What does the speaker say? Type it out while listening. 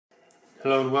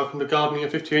Hello and welcome to Gardening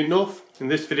at 58 North. In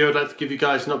this video I'd like to give you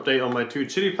guys an update on my two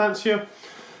chili plants here.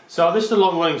 So this is a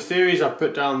long running series. I've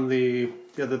put down the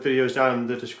other videos down in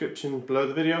the description below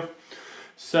the video.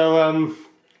 So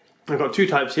I've got two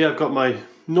types here. I've got my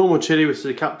normal chili, which is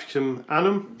a Capsicum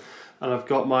annuum, and I've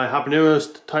got my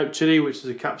habanero type chili, which is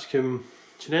a Capsicum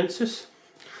Chinensis.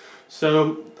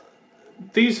 So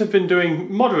these have been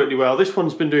doing moderately well. This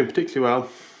one's been doing particularly well,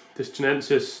 this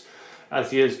Chinensis. As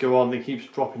the years go on, they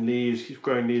keep dropping leaves, keeps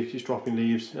growing leaves, keeps dropping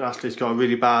leaves, and actually it's got a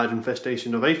really bad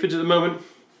infestation of aphids at the moment.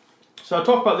 So I'll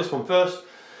talk about this one first,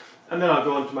 and then I'll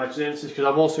go on to my Chinensis, because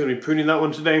I'm also going to be pruning that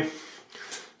one today.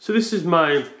 So this is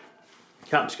my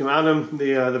Capsicum annuum.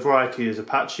 The variety is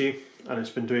Apache, and it's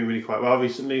been doing really quite well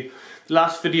recently. The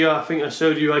last video I think I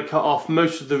showed you, I cut off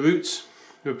most of the roots,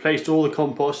 replaced all the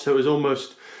compost, so it was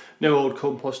almost no old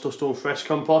compost, just all fresh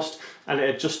compost, and it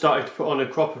had just started to put on a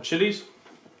crop of chilies.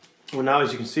 Well, now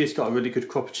as you can see, it's got a really good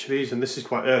crop of chilies, and this is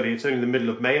quite early. It's only the middle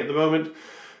of May at the moment,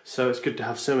 so it's good to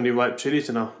have so many ripe chilies,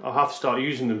 and I'll have to start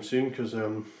using them soon, because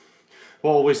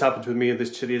what always happens with me with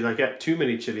this chili is I get too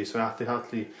many chilies, so I have to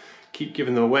actually keep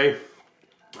giving them away.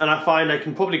 And I find I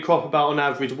can probably crop about on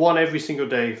average one every single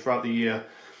day throughout the year,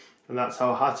 and that's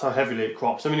how heavily it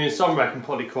crops. I mean, in summer I can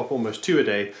probably crop almost 2 a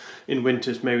day. In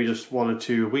winters maybe just 1 or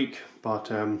 2 a week, but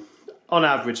on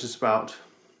average it's about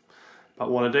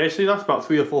 1 a day. So that's about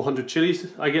 300 or 400 chilies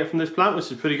I get from this plant,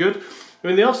 which is pretty good. I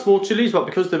mean, they are small chilies, but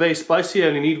because they're very spicy, I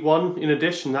only need 1 in a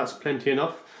dish, and that's plenty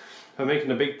enough. If I'm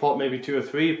making a big pot, maybe 2 or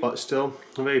 3, but still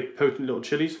very potent little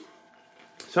chilies.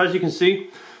 So as you can see,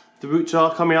 the roots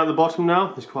are coming out the bottom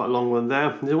now. There's quite a long one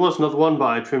there. There was another one, but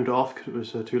I trimmed it off because it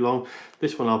was too long.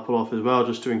 This one I'll pull off as well,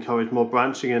 just to encourage more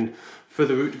branching and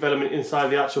further root development inside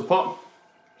the actual pot.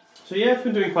 So yeah, it's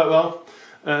been doing quite well.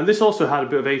 This also had a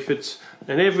bit of aphids,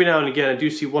 and every now and again I do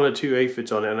see 1 or 2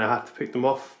 aphids on it, and I have to pick them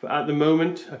off, but at the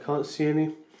moment I can't see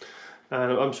any,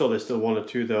 and I'm sure there's still 1 or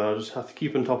 2 though. I'll just have to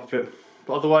keep on top of it,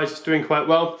 but otherwise it's doing quite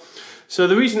well. So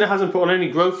the reason it hasn't put on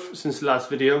any growth since the last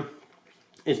video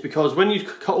is because when you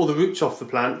cut all the roots off the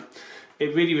plant,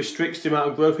 it really restricts the amount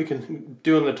of growth we can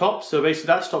do on the top. So basically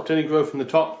that stopped any growth from the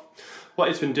top. What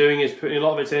it's been doing is putting a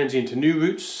lot of its energy into new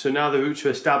roots, so now the roots are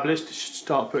established, it should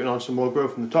start putting on some more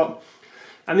growth from the top.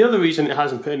 And the other reason it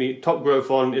hasn't put any top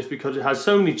growth on is because it has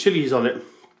so many chilies on it.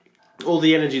 All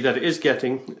the energy that it is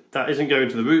getting, that isn't going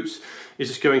to the roots, is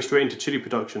just going straight into chili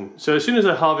production. So as soon as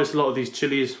I harvest a lot of these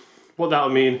chilies, what that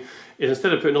will mean is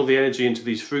instead of putting all the energy into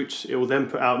these fruits, it will then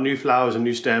put out new flowers and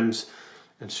new stems,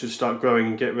 and should start growing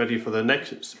and get ready for the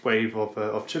next wave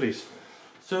of chilies.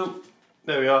 So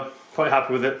there we are, quite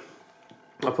happy with it.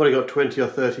 I've probably got 20 or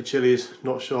 30 chilies,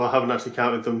 not sure, I haven't actually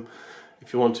counted them.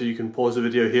 If you want to, you can pause the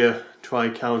video here, try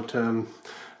and count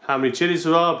how many chilies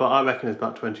there are, but I reckon it's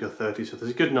about 20 or 30, so there's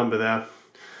a good number there.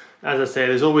 As I say,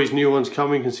 there's always new ones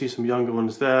coming. You can see some younger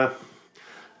ones there,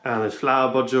 and there's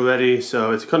flower buds already,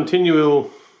 so it's a continual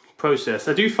process.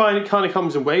 I do find it kind of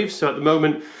comes in waves, so at the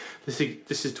moment this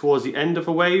is towards the end of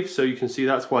a wave, so you can see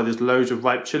that's why there's loads of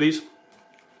ripe chilies.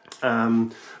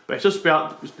 But it's just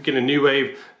about to begin a new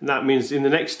wave, and that means in the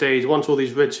next stage, once all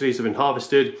these red chilies have been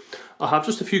harvested, I'll have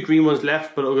just a few green ones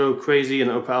left, but it'll go crazy and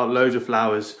it'll put out loads of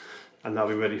flowers, and that'll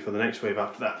be ready for the next wave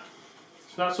after that.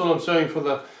 So that's all I'm showing for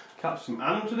the Capsicum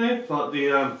annuum today. But the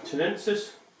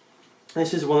Chinensis,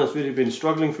 this is one that's really been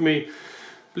struggling for me.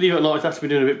 Believe it or not, it's actually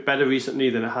been doing a bit better recently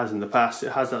than it has in the past.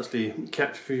 It has actually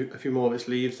kept a few more of its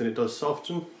leaves than it does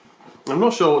soften. I'm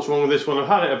not sure what's wrong with this one. I've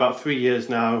had it about 3 years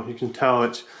now. You can tell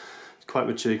it's quite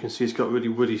mature. You can see it's got a really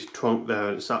woody trunk there,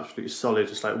 and it's absolutely solid,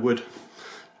 just like wood.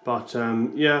 But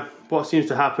yeah, what seems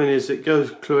to happen is it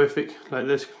goes chlorific like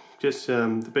this. Just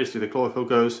basically the chlorophyll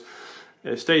goes.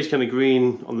 It stays kind of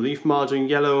green on the leaf margin,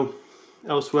 yellow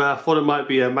elsewhere. I thought it might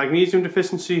be a magnesium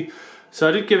deficiency, so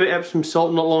I did give it Epsom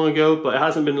salt not long ago, but it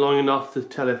hasn't been long enough to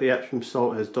tell if the Epsom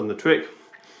salt has done the trick.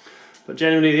 But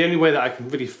generally, the only way that I can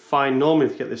really find normally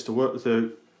to get this to work,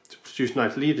 to produce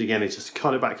nice leaves again, is just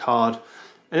cut it back hard,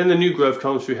 and then the new growth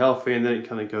comes through healthy, and then it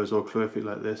kind of goes all chlorific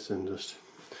like this and just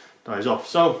dies off.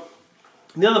 So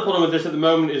the other problem with this at the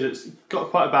moment is it's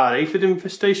got quite a bad aphid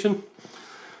infestation.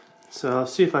 So I'll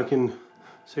see if I can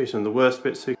show you some of the worst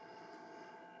bits.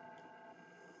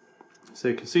 So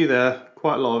you can see there,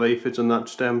 quite a lot of aphids on that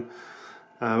stem.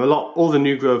 All the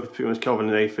new growth is pretty much covered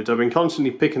in aphids. I've been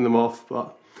constantly picking them off,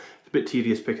 but it's a bit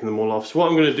tedious picking them all off. So what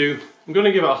I'm going to do, I'm going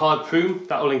to give it a hard prune.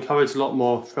 That will encourage a lot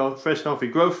more fresh, healthy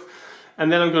growth.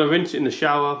 And then I'm going to rinse it in the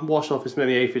shower, wash off as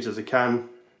many aphids as I can,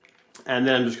 and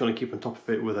then I'm just going to keep on top of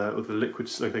it with a liquid,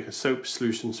 like a soap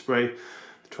solution spray,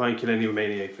 to try and kill any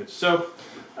remaining aphids. So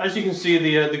as you can see,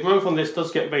 the growth on this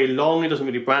does get very long. It doesn't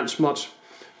really branch much,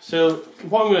 So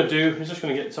what I'm going to do is just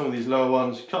going to get some of these lower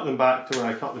ones, cut them back to where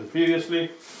I cut them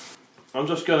previously. I'm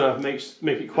just going to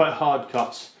make it quite hard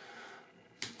cuts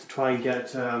to try and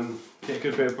get a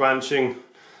good bit of branching.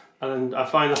 And I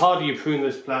find the harder you prune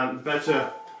this plant, the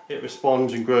better it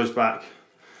responds and grows back.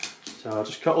 So I'll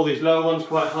just cut all these lower ones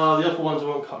quite hard. The upper ones I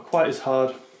won't cut quite as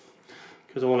hard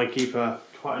because I want to keep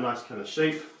quite a nice kind of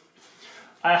shape.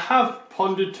 I have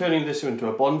pondered turning this into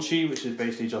a bonsai, which is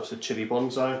basically just a chili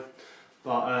bonsai.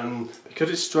 But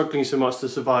because it's struggling so much to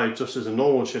survive just as a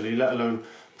normal chili, let alone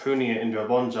pruning it into a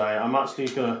bonsai, I'm actually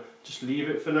going to just leave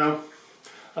it for now.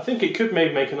 I think it could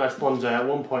maybe make a nice bonsai at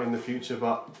one point in the future,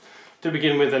 but to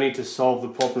begin with I need to solve the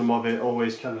problem of it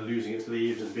always kind of losing its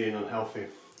leaves and being unhealthy.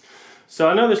 So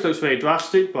I know this looks very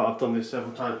drastic, but I've done this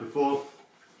several times before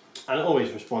and it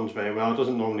always responds very well. It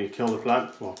doesn't normally kill the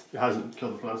plant. Well, it hasn't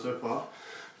killed the plant so far.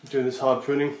 I'm doing this hard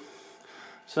pruning.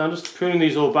 So I'm just pruning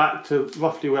these all back to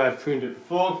roughly where I pruned it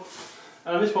before.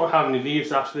 And this won't have any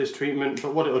leaves after this treatment,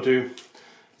 but what it'll do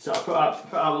is I'll put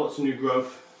out lots of new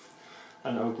growth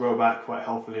and it'll grow back quite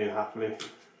healthily and happily.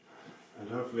 And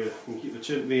hopefully I can keep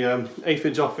the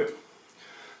aphids off it.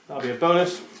 That'll be a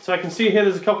bonus. So I can see here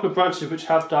there's a couple of branches which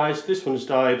have died. This one's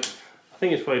died. I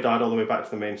think it's probably died all the way back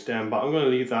to the main stem, but I'm going to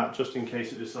leave that just in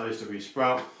case it decides to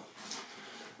resprout.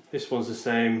 This one's the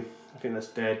same. I think that's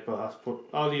dead, but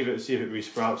I'll leave it and see if it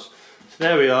resprouts. So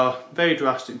there we are, very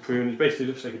drastic prune. It basically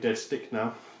looks like a dead stick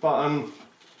now. But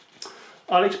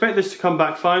I'll expect this to come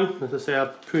back fine. As I say,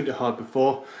 I've pruned it hard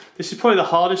before. This is probably the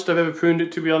hardest I've ever pruned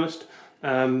it, to be honest.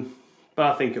 But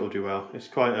I think it'll do well. It's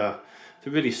a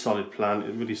really solid plant.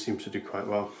 It really seems to do quite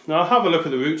well. Now I'll have a look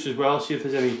at the roots as well, see if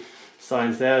there's any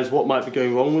signs there as what might be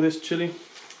going wrong with this chili.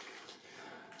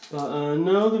 But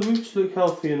no, the roots look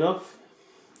healthy enough.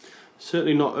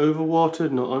 Certainly not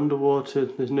overwatered, not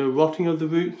underwatered. There's no rotting of the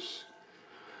roots.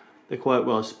 They're quite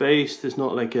well spaced. There's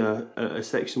not like a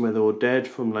section where they're all dead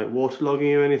from like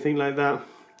waterlogging or anything like that.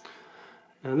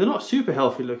 And they're not super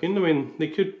healthy looking. I mean, they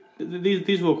could.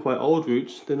 These are all quite old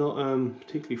roots. They're not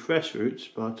particularly fresh roots,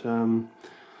 but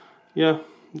yeah,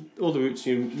 all the roots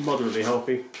seem moderately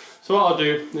healthy. So what I'll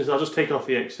do is I'll just take off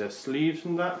the excess leaves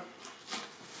from that,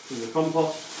 from the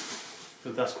compost.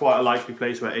 But that's quite a likely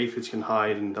place where aphids can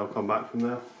hide and they'll come back from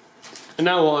there. And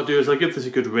now what I'll do is I'll give this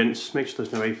a good rinse, make sure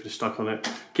there's no aphids stuck on it,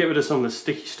 get rid of some of the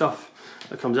sticky stuff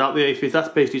that comes out of the aphids. That's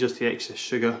basically just the excess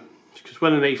sugar, because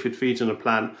when an aphid feeds on a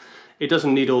plant, it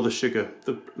doesn't need all the sugar.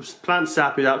 The plant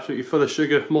sap is absolutely full of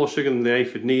sugar, more sugar than the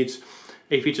aphid needs.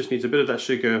 Aphid just needs a bit of that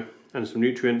sugar and some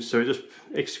nutrients, so it just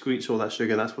excretes all that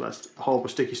sugar, and that's what that horrible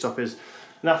sticky stuff is.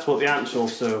 And that's what the ants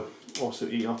also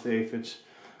eat off the aphids.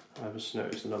 I've just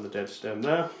noticed another dead stem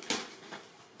there.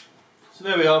 So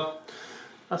there we are.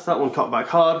 That's that one cut back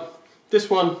hard. This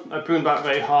one I pruned back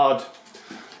very hard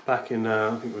back in,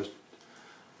 I think it was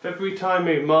February time,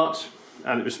 maybe March,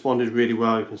 and it responded really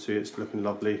well. You can see it's looking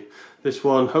lovely. This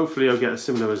one, hopefully I'll get a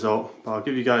similar result, but I'll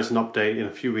give you guys an update in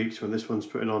a few weeks when this one's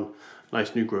putting on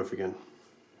nice new growth again.